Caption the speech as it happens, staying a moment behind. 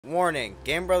Warning,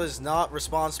 GameBrothers is not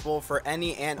responsible for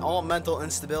any and all mental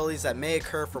instabilities that may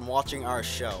occur from watching our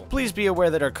show. Please be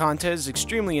aware that our content is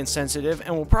extremely insensitive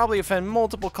and will probably offend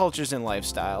multiple cultures and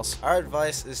lifestyles. Our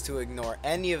advice is to ignore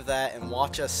any of that and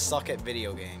watch us suck at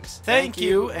video games. Thank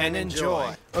you and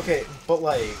enjoy. Okay, but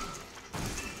like...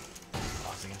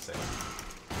 What was I gonna say?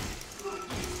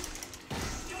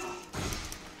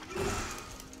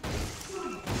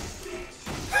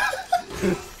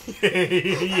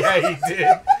 Yeah, he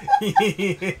did.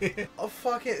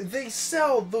 They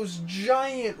sell those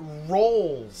giant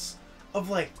rolls of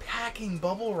like packing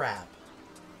bubble wrap.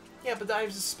 Yeah, but I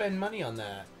have to spend money on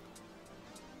that.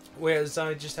 Whereas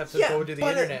I just have to Yeah, go to the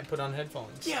but internet and put on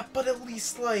headphones. Yeah, but at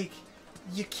least like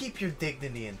you keep your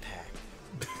dignity intact.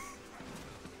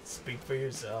 Speak for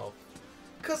yourself.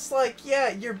 Cause like, yeah,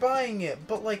 you're buying it,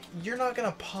 but like you're not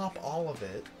gonna pop all of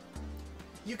it.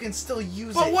 You can still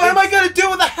use it. But what am I gonna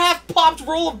do with a half-popped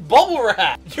roll of bubble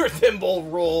wrap? Your thimble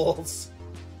rolls.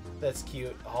 That's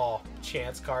cute. Oh,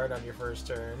 chance card on your first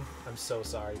turn. I'm so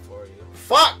sorry for you.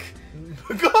 Fuck!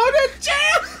 Go to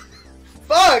jail!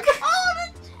 Fuck!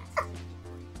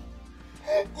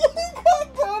 You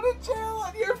got go to jail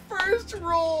on your first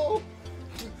roll.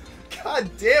 God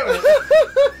damn it!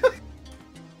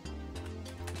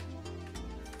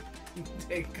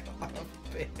 Take off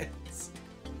pants.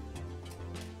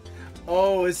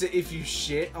 Oh, is it if you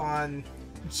shit on...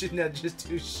 Shouldn't that just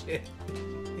do shit?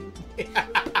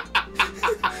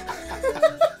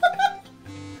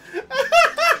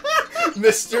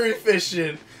 Mr.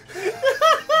 Efficient.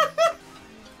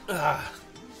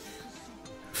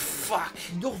 Fuck.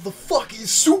 No, the fuck is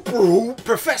Super Hoop?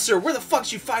 Professor, where the fuck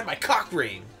did you find my cock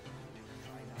ring?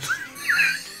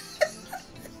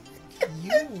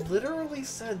 You literally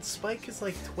said Spike is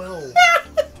like 12.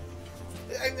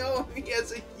 I know, he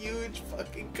has a huge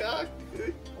fucking cock,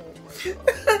 dude. Oh my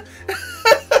god.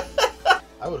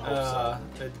 I would hope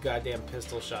so. A goddamn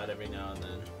pistol shot every now and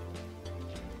then.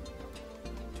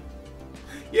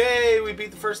 Yay, we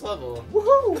beat the first level.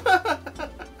 Woohoo!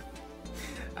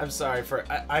 I'm sorry for...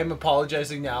 I'm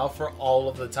apologizing now for all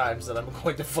of the times that I'm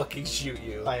going to fucking shoot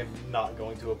you. I am not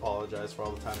going to apologize for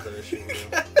all the times that I shoot you.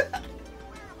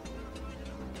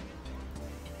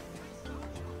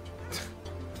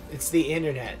 It's the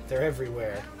internet. They're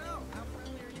everywhere.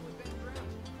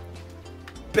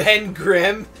 Ben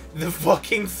Grimm, the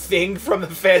fucking thing from the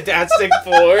Fantastic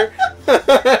Four.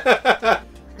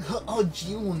 Oh,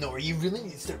 Eleanor, you really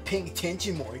need to start paying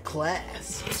attention more in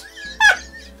class.